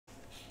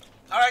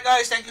Alright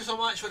guys, thank you so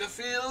much for the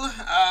fill.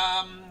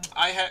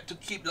 I had to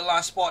keep the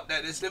last spot,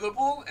 that is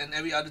Liverpool, and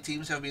every other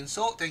teams have been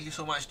sold. Thank you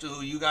so much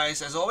to you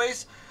guys as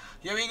always.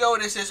 Here we go,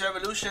 this is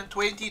Revolution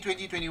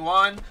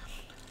 2021.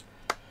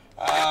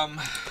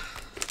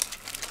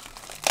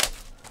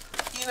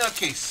 Inner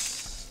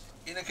case.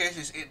 Inner case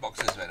is 8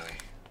 boxes, by the way.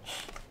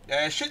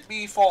 There should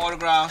be 4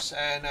 autographs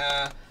and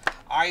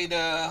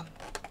either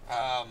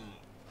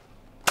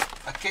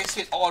a case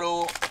hit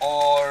auto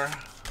or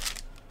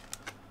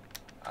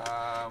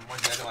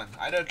what's the other one?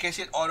 Either a case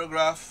hit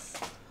autograph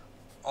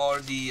or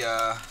the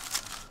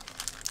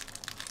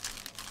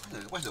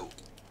what's the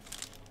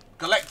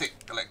galactic,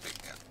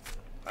 yeah.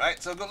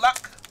 Alright, so good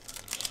luck.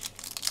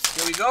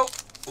 Here we go.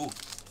 Ooh,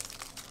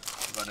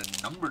 got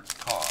a numbered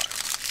card.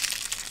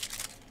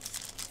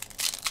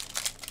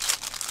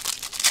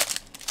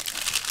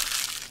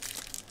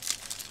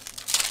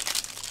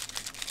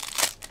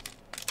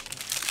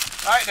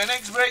 Alright, the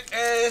next break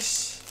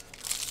is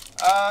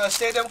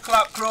Stadium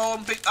Club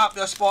Chrome. Pick up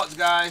your spots,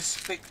 guys.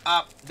 Pick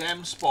up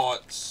them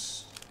spots.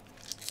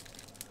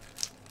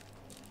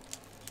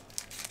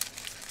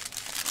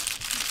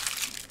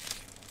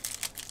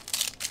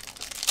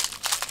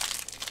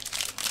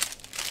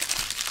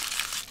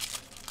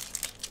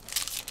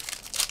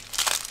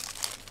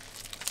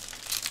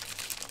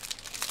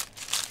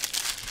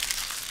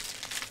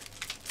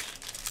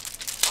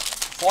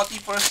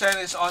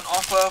 %40 is on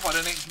offer for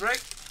the next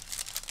break.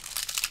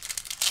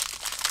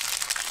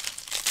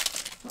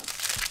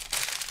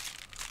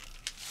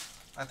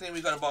 I think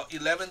we got about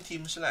 11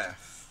 teams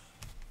left.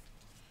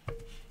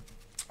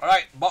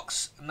 Alright,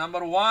 box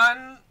number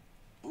 1.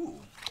 Ooh,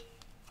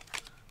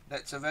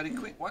 that's a very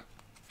quick one.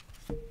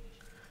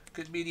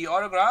 Could be the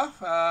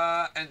autograph,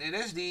 and it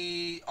is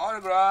the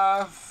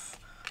autograph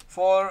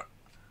for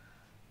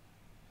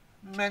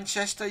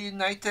Manchester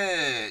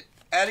United.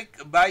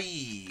 Eric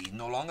Bailly,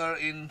 no longer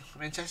in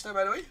Manchester,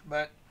 by the way,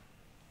 but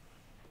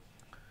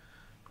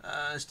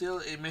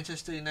still a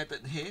Manchester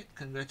United hit.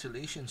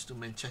 Congratulations to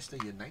Manchester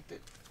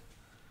United.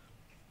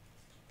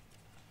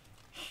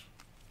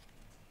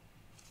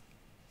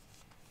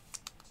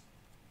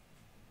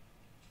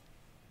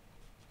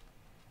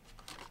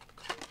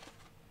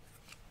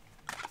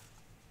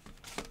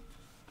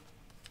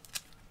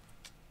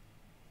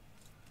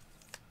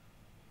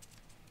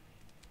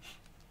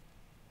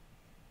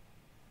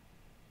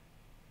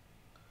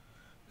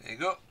 There you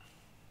go,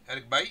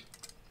 Eric Bailly.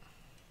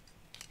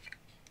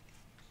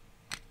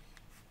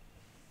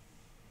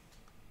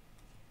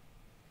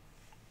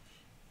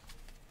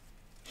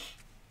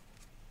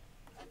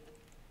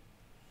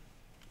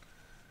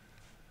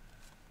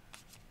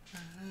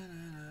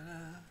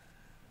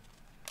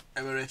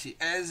 Everetti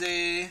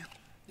Eze.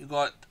 You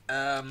got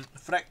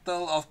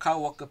Fractal of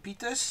Kyle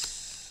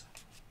Walker-Peters.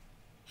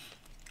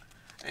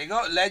 There you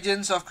go,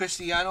 Legends of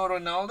Cristiano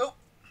Ronaldo.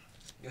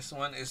 This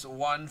one is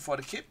 1 for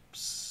the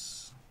Kips.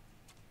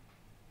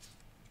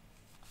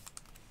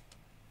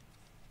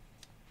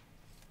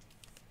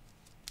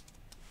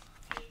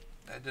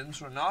 Legends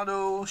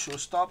Ronaldo,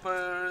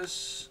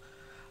 Showstoppers,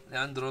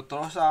 Leandro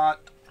Trossard,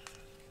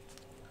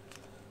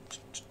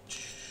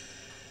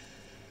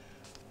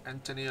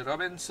 Anthony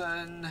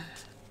Robinson,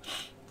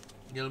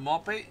 Neil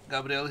Maupay,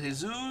 Gabriel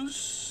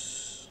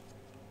Jesus,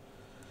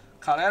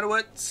 Carl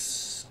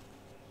Edwards,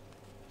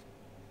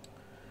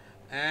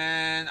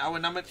 and our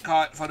numbered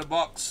card for the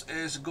box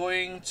is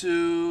going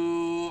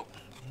to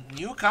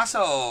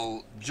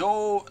Newcastle,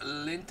 Joe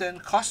Linton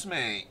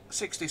Cosmic,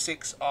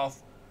 66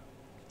 of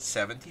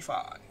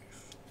 75.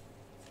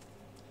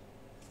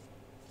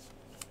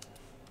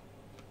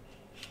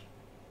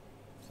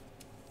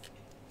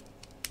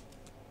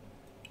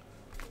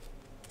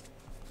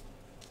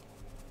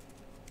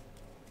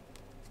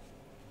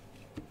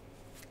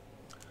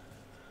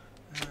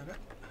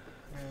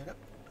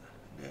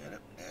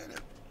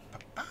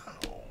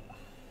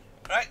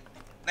 Right,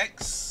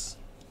 next.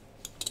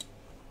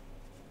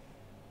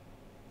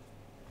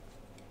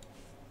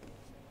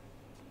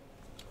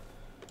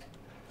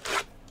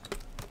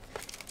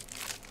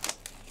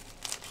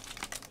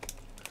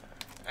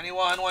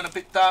 Anyone want to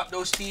pick up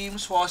those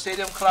teams for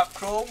Stadium Club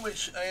Chrome,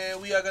 which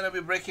we are going to be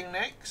breaking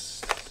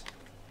next?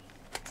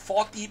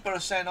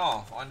 40%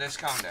 off on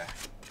discount there.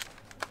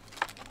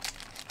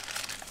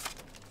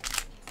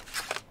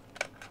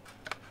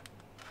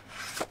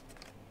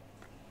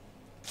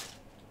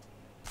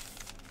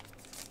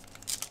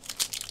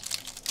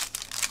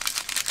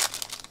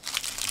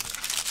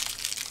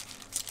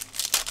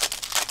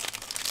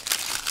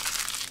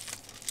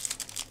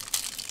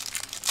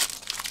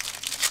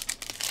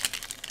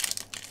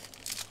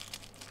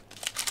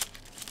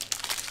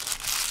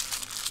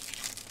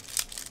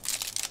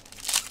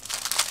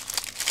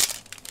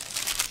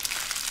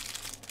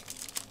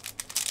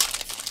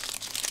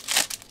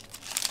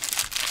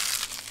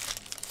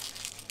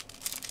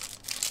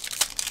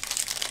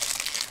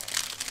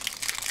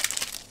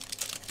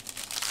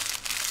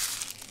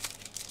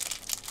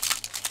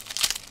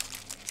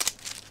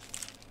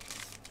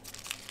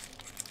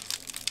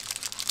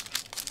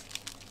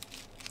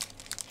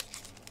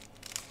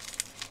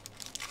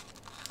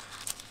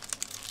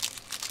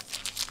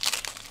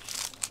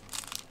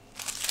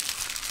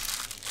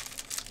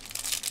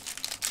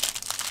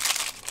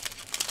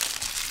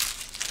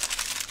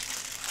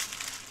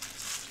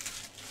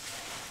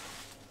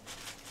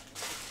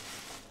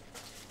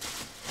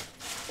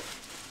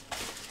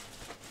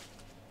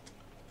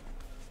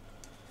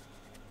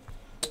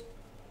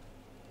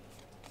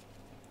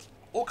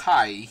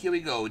 Okay, here we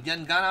go.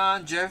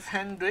 Diangana, Jeff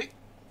Hendrick,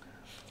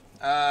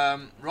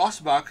 Ross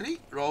Barkley,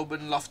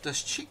 Robin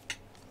Loftus-Cheek,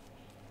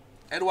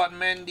 Edward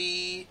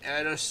Mendy,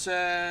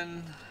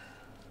 Ederson.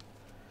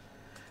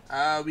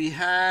 We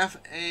have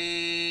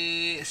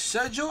a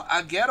Sergio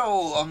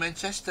Aguero of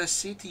Manchester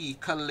City,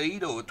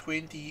 Kaleido,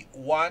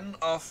 21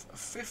 of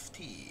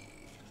 50.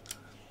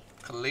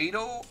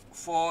 Kaleido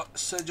for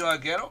Sergio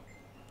Aguero.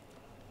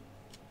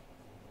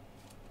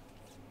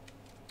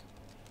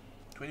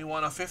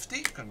 21 of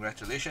 50.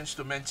 Congratulations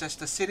to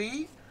Manchester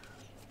City.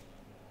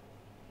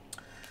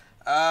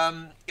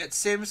 It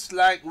seems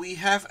like we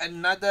have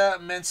another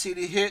Man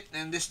City hit,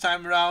 and this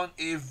time around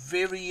a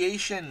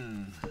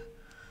variation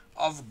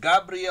of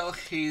Gabriel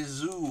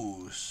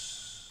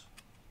Jesus.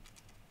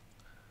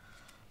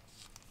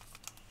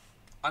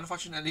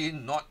 Unfortunately,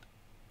 not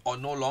or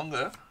no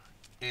longer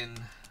in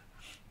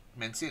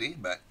Man City,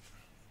 but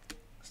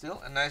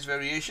still a nice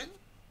variation.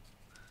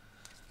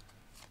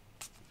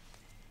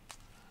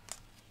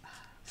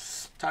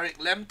 Tariq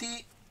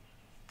Lamptey.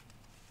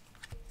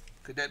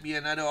 Could that be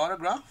another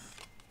autograph?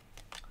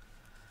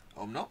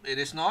 Oh no, it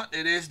is not.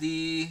 It is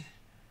the...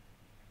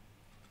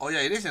 Oh yeah,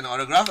 it is an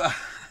autograph.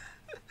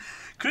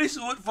 Chris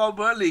Wood for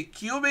Burnley.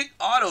 Cubic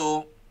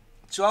Auto.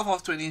 12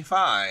 of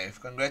 25.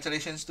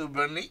 Congratulations to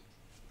Burnley.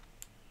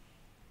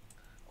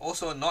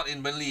 Also not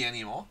in Burnley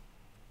anymore.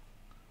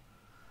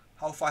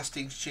 How fast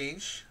things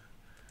change.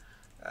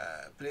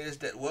 Players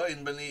that were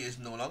in Burnley is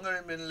no longer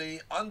in Burnley.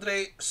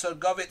 Andrei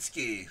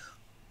Sergovetsky.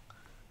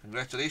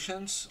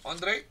 Congratulations,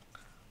 Andre.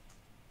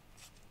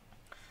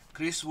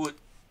 Chris Wood,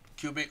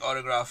 cubic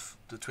autograph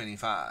to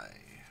 25.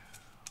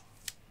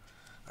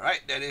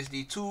 Alright, that is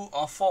the 2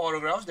 of 4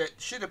 autographs that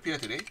should appear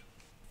today.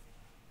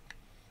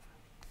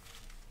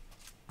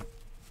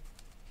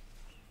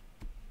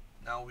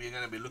 Now we're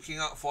going to be looking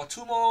out for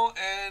 2 more,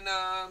 and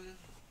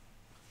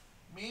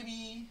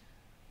maybe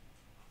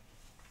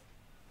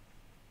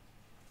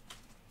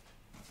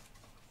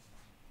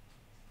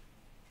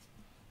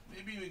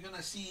we're going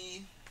to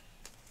see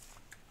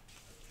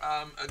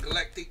a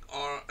Galactic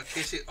or a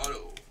Cassette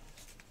Auto.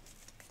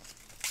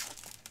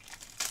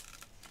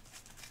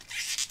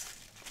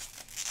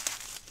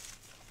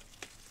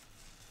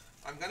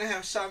 I'm gonna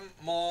have some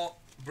more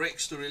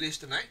breaks to release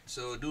tonight,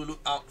 so do look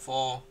out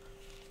for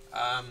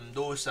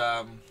those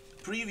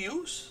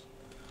previews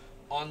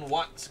on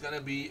what's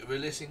gonna be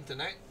releasing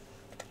tonight.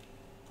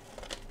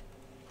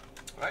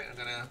 Right, I'm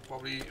gonna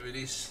probably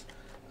release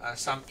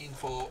some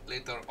info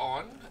later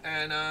on,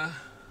 and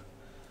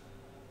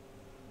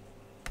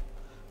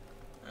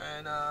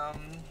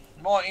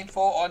more info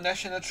on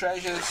National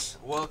Treasures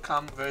will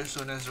come very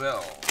soon as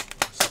well.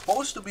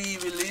 Supposed to be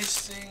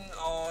releasing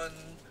on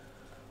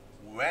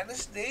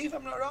Wednesday, if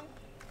I'm not wrong,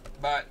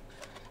 but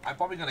I'm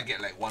probably gonna get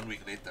like 1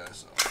 week later,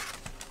 so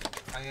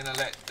I'm gonna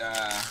let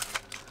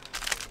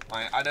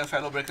my other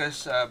fellow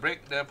breakers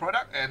break the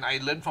product, and I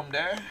learn from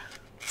there.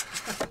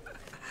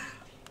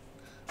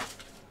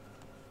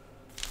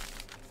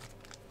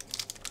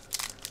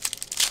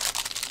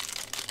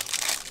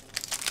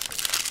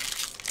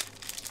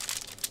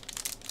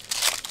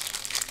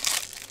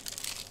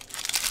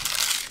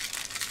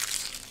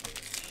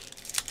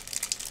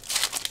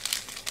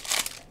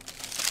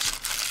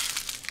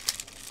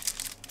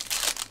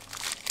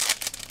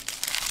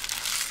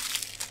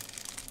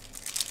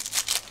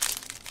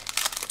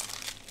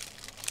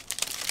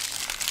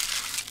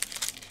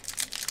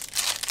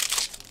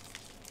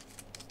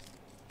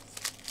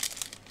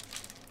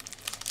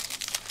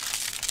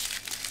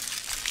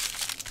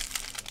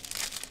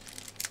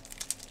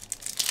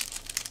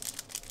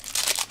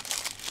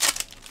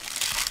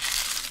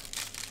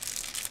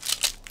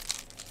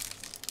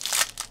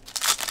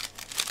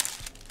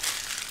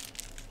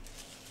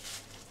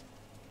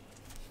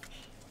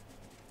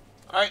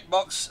 Alright,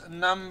 box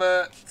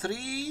number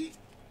 3.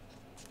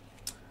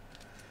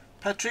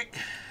 Patrick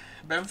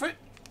Bamford.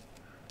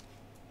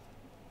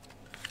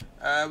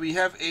 We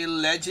have a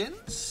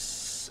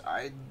Legends.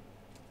 I'm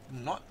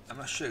not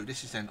sure if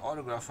this is an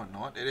autograph or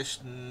not. It is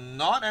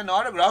not an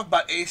autograph,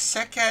 but a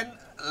second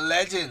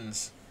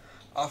Legends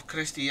of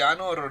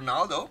Cristiano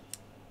Ronaldo.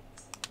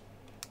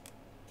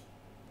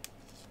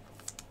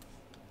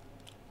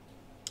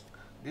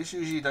 This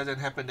usually doesn't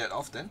happen that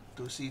often,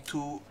 to see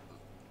 2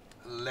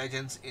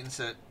 Legends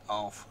insert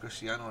of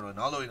Cristiano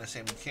Ronaldo in the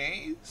same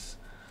case.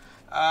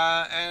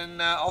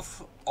 And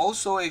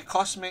also a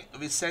Cosmic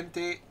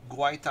Vicente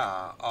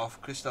Guaita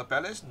of Crystal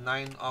Palace,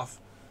 9 of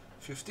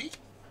 50.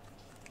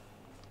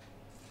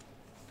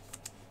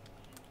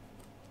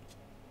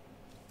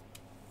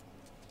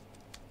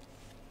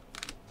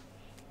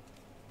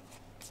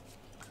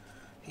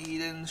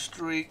 Hidden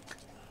Streak,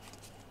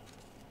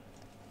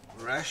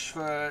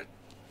 Rashford,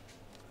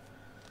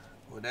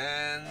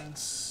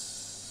 Woodens.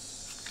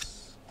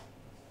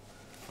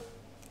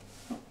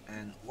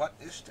 And what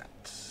is that?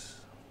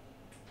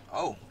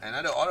 Oh,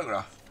 another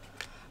autograph.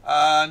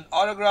 An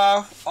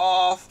autograph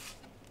of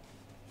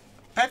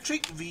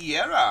Patrick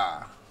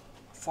Vieira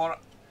for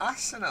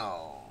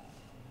Arsenal.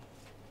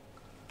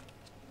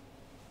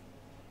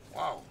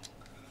 Wow.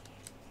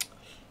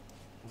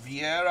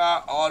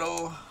 Vieira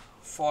auto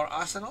for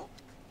Arsenal.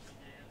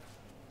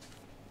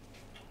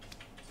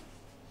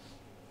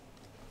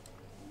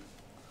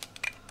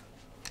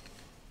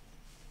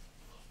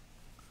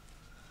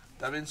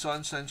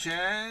 Davinson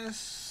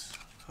Sanchez,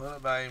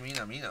 followed by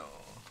Minamino.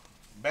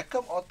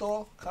 Beckham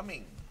auto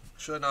coming.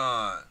 Sure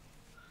not.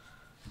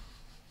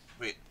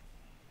 Wait.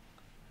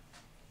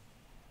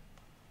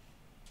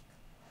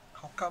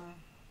 How come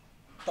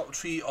top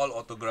 3 all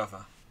autograph?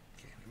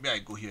 Okay, maybe I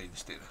go here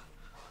instead.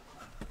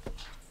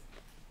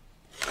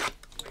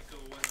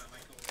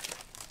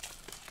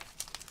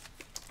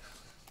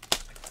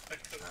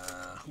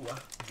 Who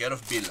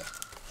Gareth Bale.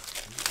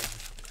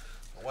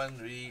 One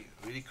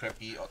really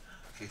crappy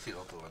case it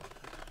auto one.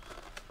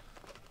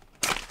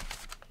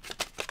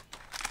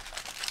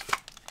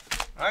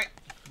 Alright,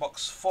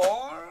 box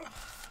 4.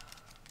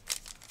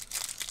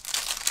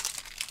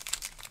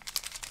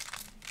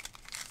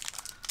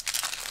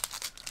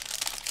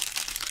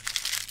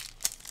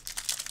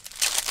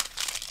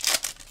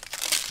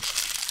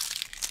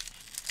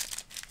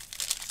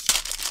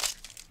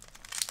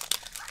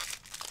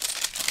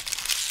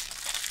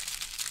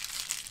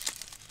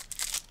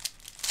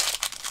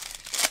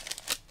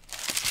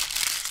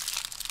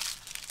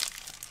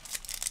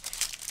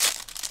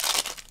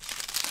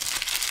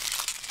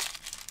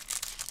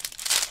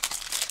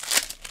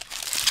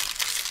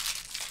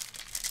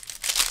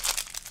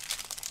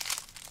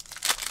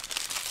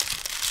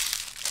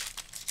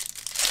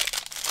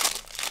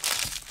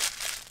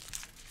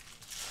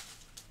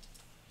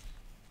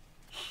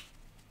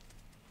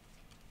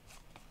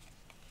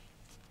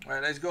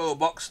 Alright, let's go.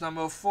 Box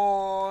number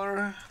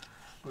 4.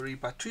 Rui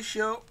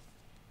Patricio,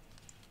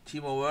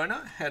 Timo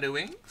Werner, Header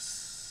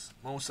Wings,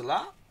 Mo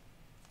Salah.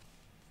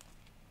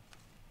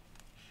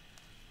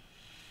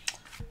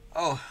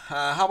 Oh,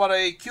 how about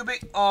a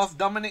cubic of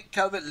Dominic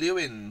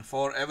Calvert-Lewin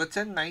for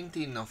Everton,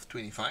 19 of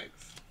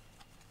 25.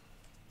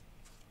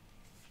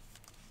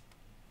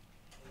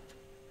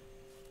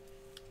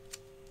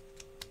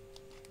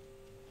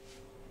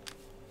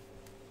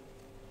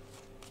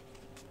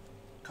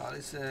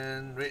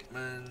 Carlison,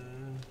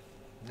 Redmond,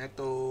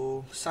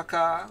 Neto,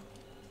 Saka,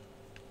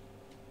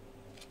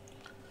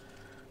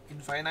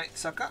 Infinite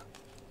Saka,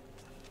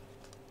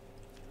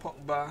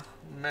 Pogba,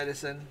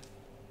 Madison,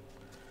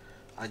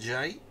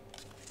 Ajay,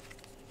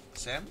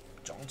 Sam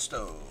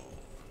Johnstone.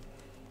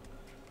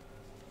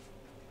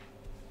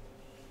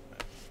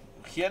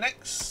 Here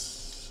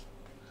next.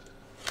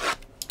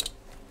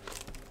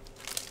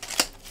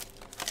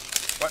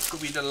 What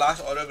could be the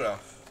last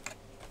autograph?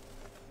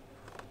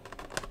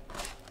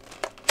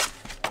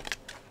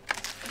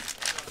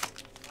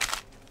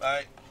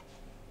 Right.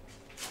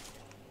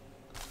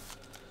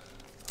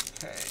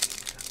 Okay,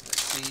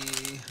 let's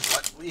see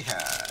what we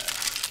have.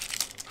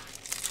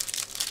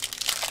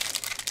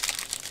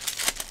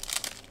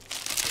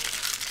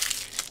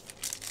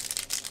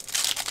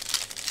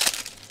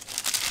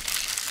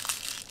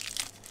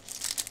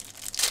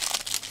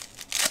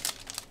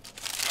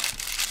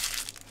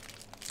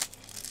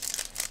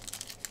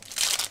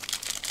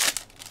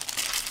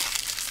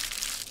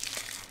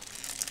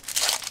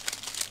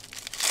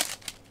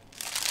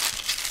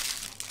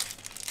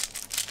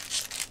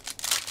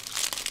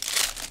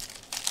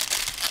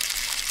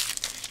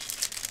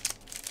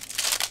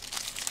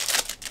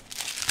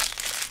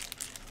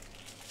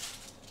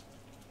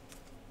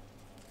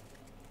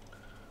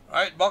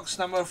 Alright, box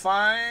number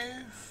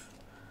 5.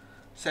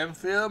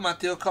 Samfield,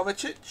 Mateo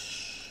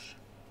Kovacic.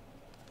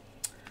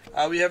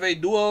 We have a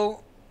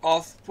duel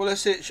of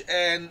Pulisic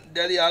and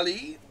Dele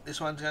Alli. This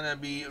one's gonna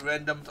be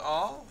randomed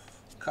off.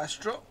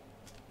 Castro,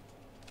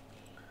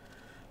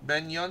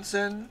 Ben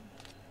Johnson.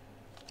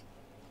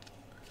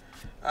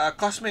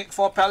 Cosmic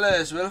for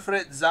Palace,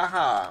 Wilfred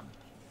Zaha,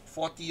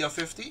 40 of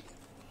 50.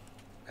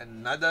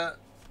 Another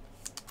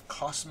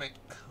Cosmic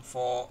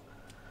for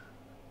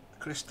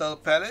Crystal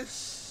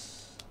Palace.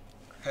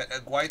 Had a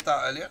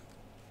Guaita earlier.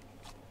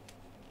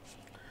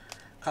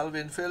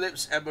 Calvin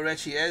Phillips,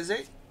 Eberechi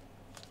Eze,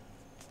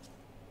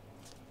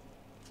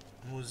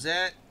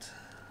 Muzet,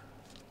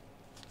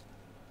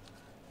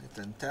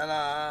 Nathan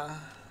Tella,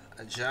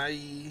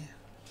 Ajayi,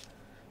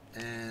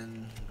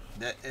 and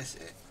that is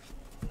it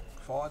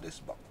for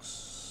this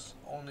box.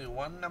 Only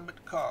one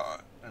numbered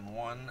card and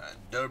one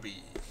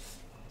derby.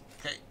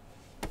 Okay.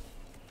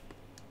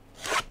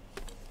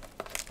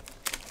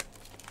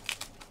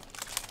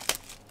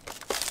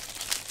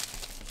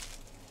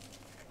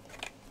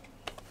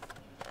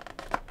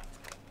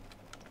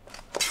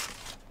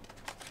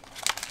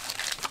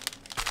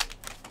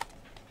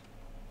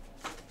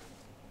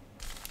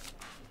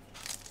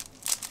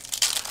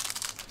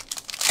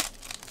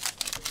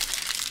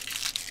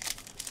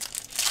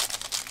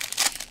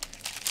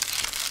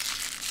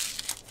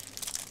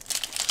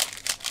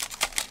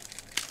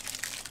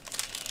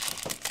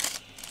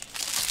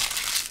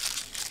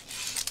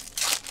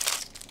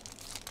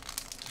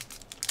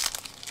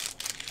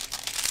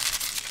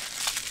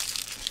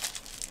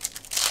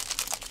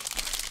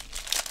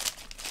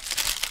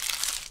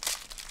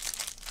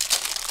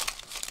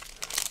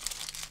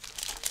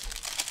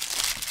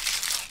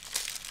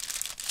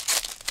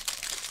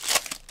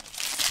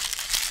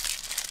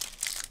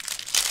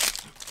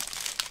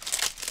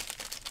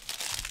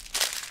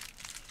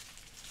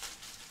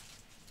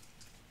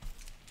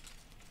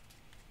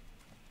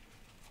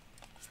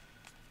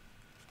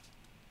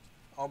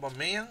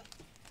 Aubameyang,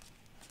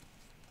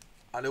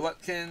 Ali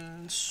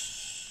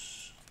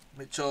Watkins,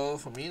 Mitchell,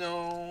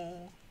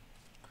 Firmino,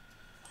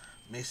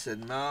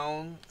 Mason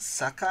Mount,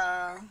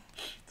 Saka,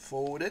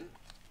 Foden,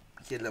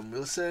 Callum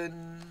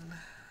Wilson,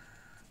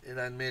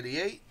 Ilan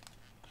Mediate.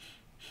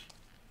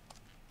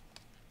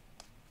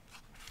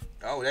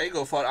 Oh, there you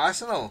go for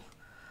Arsenal.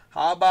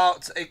 How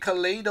about a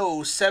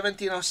Kaleido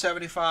 17 of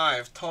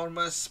 75,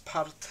 Thomas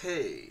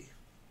Partey.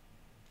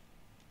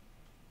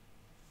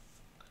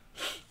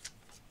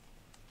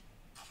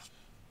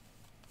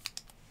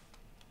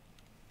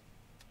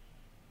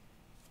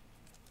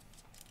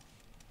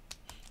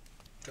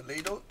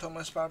 Kaleido,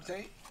 Thomas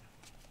Partey.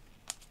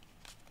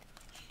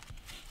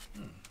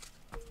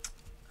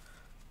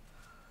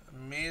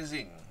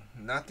 Amazing.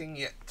 Nothing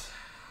yet.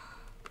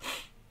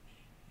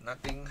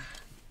 Nothing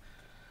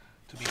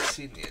to be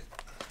seen yet.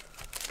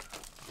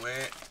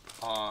 Where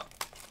are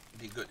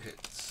the good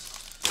hits?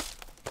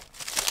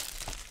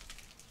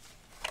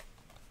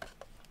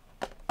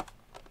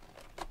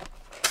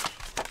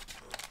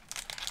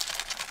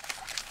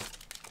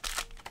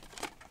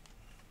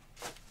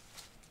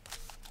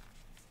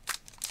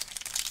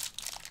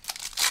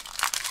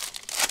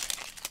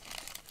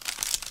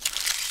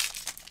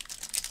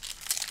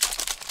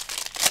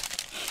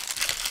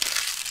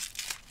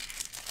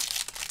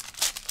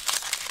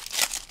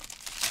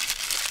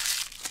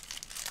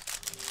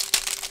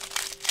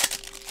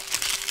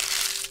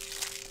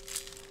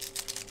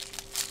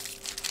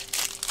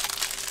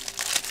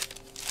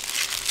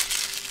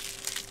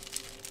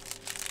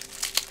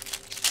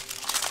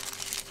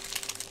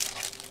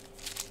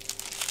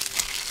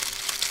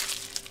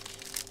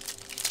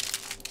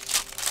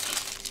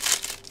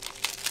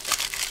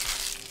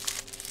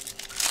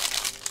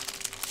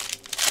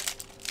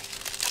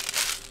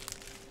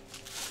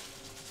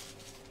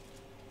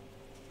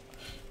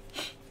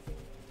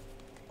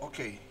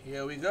 Okay,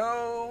 here we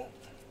go.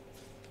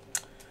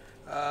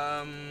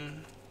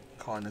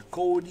 Connor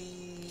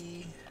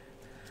Cody.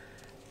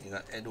 You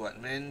got Edward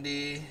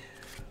Mendy.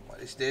 What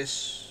is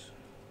this?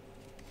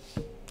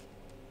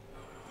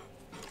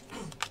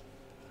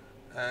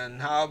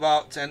 And how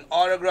about an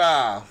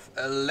autograph?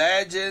 A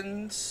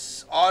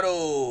Legends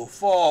auto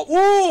for...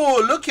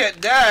 Ooh, look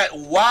at that.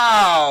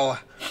 Wow.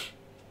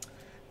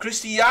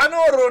 Cristiano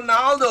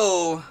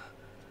Ronaldo.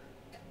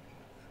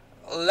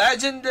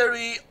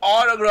 Legendary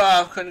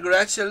autograph.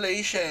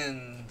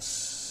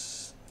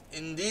 Congratulations.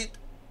 Indeed,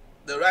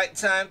 the right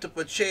time to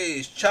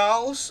purchase.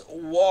 Charles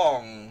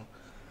Wong.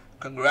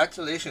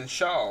 Congratulations,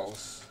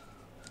 Charles.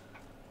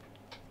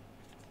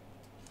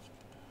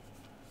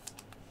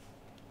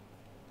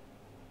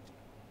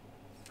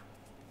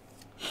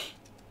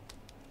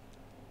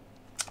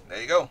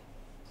 There you go.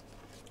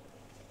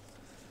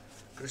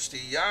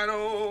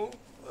 Cristiano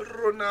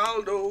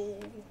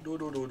Ronaldo. Do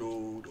do do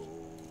do do.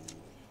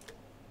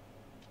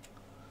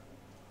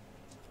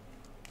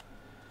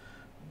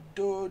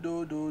 Do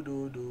do do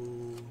do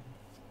do.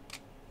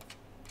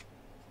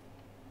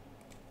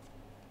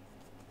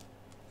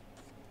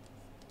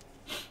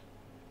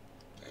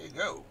 There you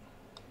go.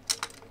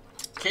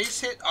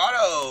 Case hit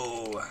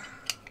auto.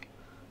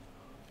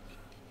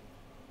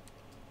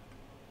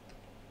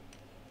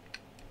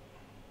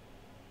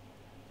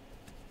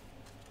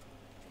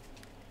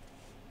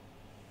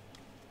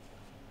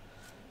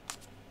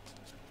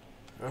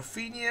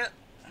 Rafinha,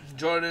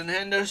 Jordan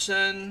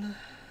Henderson.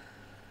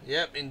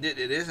 Yep, indeed,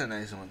 it is a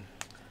nice one.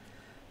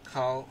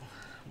 Carl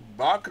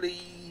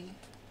Barkley.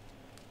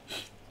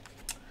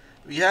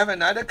 We have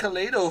another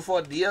Kaleido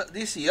for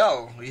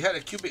DCL. We had a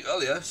cubic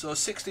earlier, so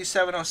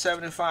 67 of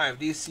 75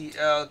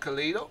 DCL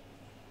Kaleido.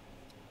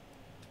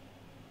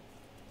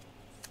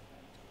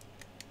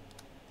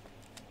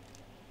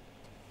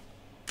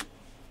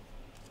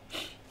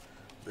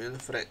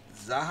 Wilfred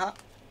Zaha.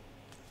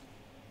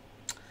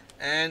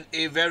 And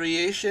a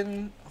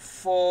variation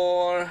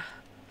for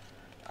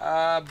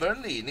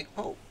Burnley, Nick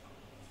Pope.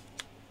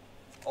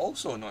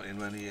 Also not in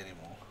Burnley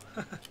anymore.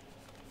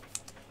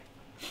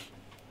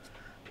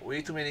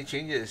 Way too many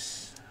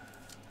changes.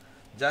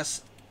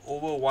 Just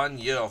over 1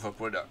 year of a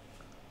product.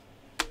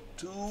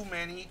 Too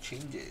many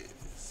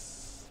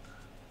changes.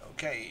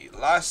 Okay,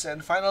 last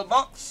and final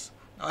box.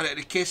 Now that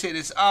the case hit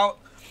is out,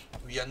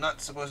 we are not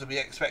supposed to be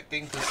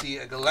expecting to see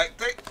a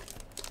Galactic.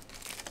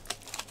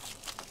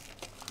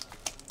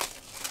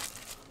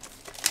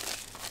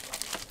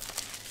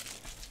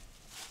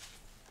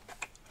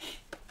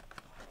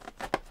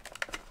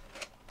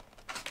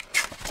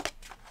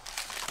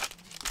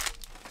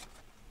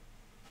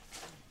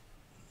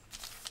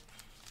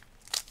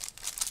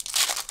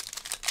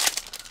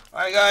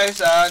 Alright guys,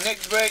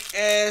 next break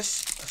is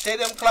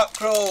Stadium Club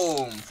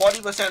Chrome,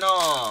 40%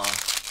 off.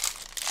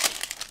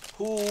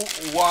 Who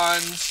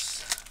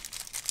wants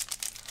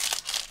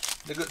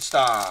the good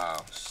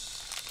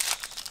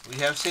stuffs? We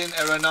have seen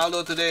a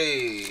Ronaldo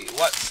today.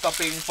 What's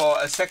stopping for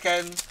a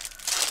second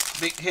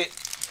big hit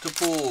to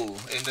pull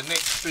in the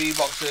next 3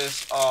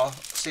 boxes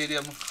of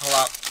Stadium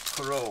Club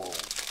Chrome?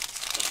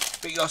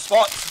 Pick your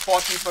spot,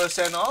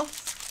 40% off.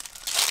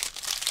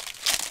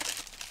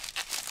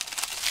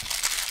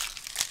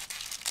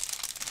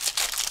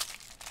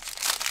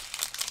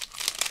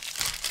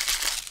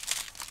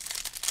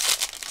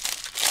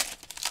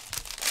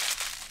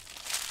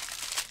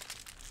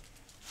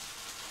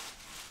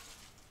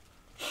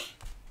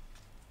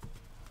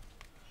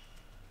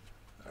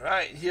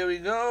 Alright, here we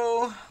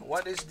go.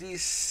 What is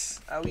this?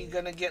 Are we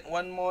gonna get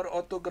one more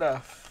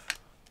autograph?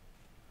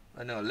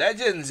 I know.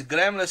 Legends,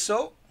 Graham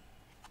Lasso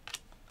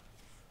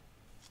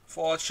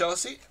for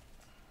Chelsea.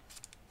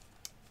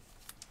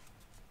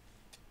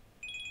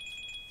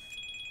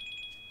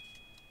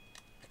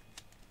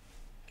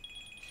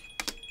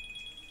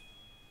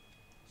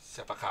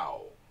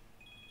 Sepakau.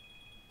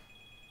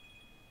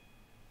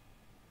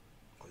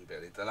 Call you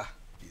back later lah.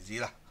 Easy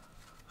lah.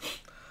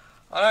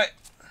 Alright.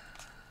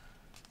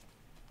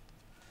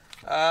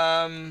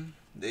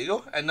 There you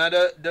go.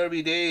 Another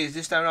derby days.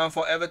 This time around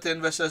for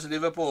Everton versus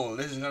Liverpool.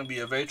 This is going to be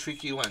a very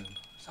tricky one.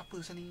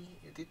 Siapa sah ni?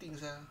 Irritating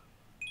sah.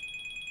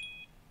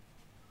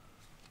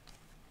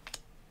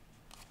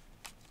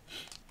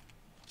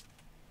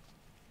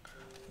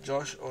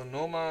 Josh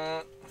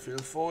Onoma, Phil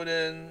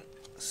Foden,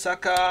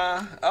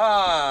 Saka.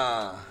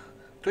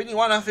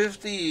 21 of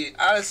 50.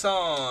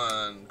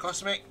 Alisson.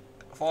 Cosmic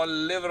for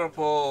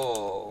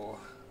Liverpool.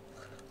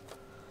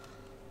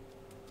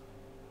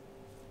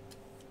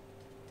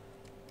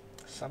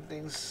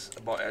 Something's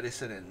about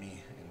Edison and me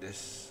in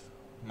this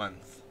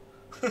month.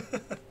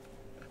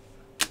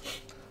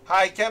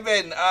 Hi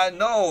Kevin.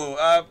 No.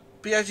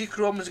 PSG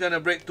Chrome is gonna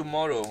break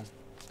tomorrow.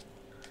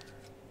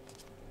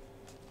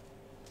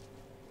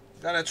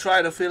 Gonna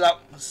try to fill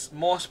up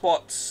more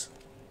spots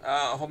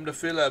from the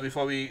filler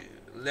before we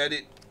let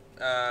it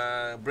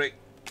break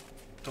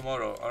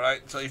tomorrow.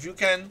 Alright. So if you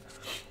can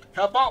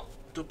help out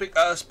to pick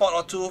a spot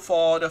or two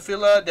for the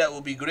filler, that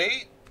would be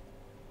great,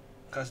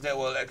 because that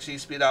will actually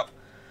speed up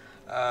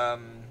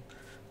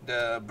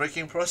the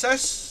breaking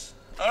process.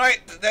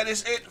 Alright, that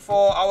is it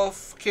for our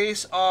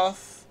case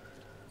of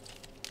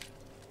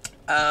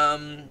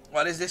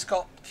what is this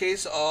called?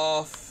 Case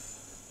of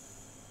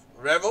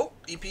Revel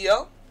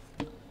EPL.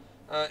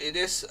 It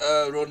is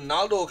a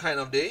Ronaldo kind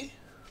of day.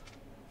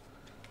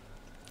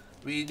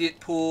 We did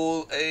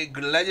pull a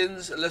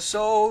Legends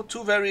Lasso,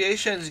 2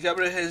 variations,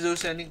 Gabriel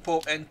Jesus and Nick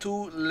Pope, and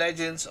 2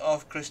 Legends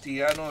of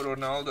Cristiano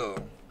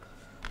Ronaldo.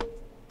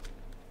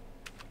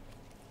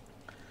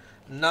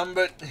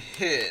 Numbered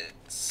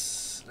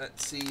hits.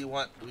 Let's see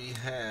what we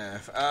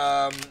have.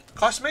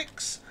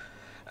 Cosmics,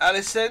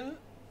 Alisson,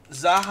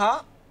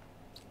 Zaha,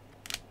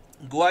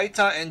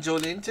 Guaita and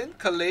Joelinton,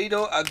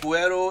 Kaleido,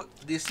 Aguero,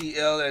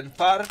 DCL and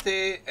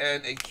Partey,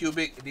 and a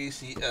cubic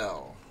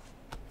DCL.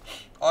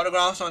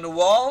 Autographs on the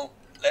wall.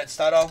 Let's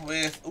start off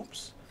with,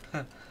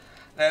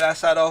 let us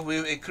start off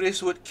with a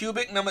Chris Wood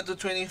cubic, number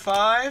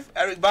 225,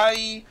 Eric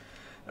Bailly,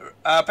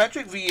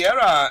 Patrick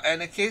Vieira,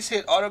 and a case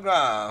hit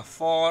autograph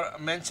for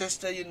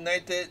Manchester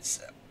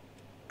United's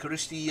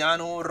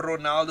Cristiano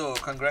Ronaldo.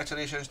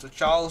 Congratulations to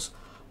Charles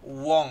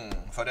Wong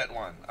for that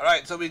one.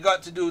 Alright, so we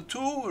got to do 2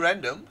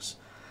 randoms.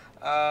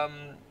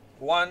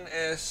 One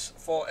is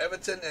for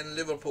Everton and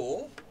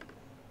Liverpool.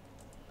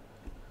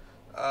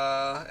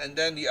 And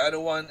then the other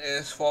one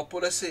is for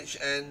Pulisic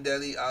and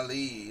Dele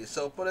Alli.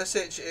 So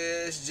Pulisic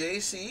is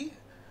JC,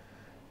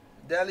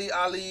 Dele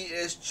Alli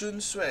is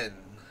Chun Swen.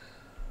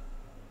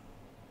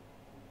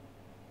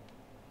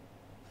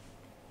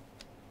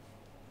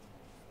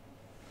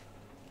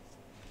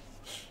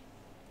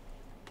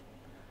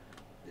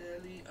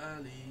 Dele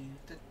Alli,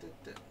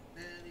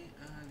 Dele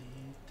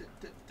Alli,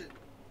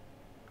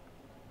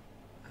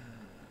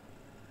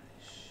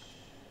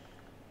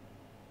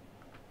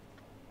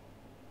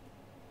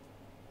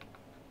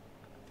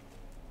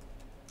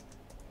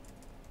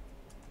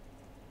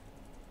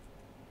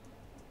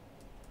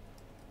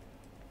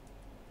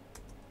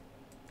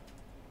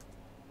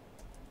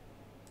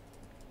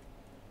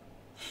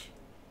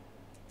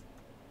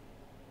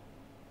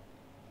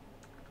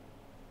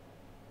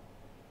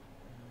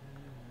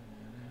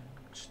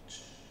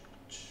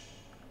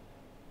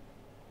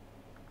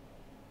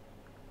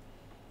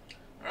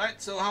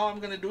 Alright, so how I'm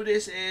going to do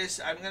this is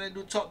I'm going to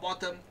do top,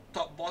 bottom.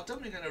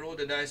 We're going to roll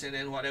the dice, and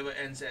then whatever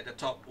ends at the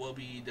top will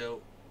be the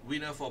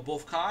winner for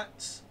both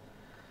cards.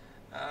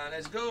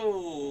 Let's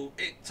go.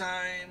 8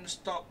 times,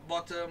 top,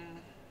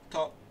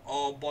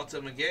 or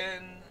bottom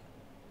again.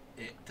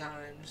 8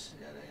 times.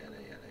 Yada,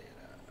 yada, yada,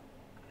 yada.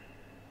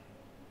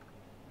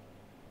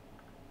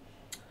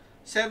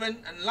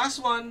 7, and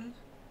last one.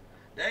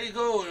 There you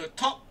go.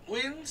 Top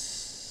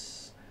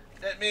wins.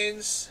 That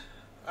means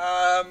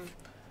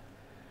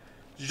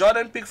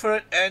Jordan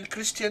Pickford and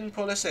Christian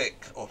Pulisic.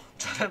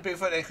 Jordan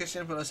Pickford and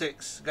Christian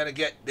Pulisic gonna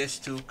get these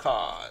 2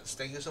 cards.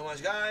 Thank you so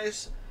much,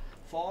 guys,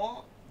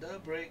 for the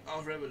break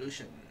of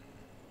Revolution.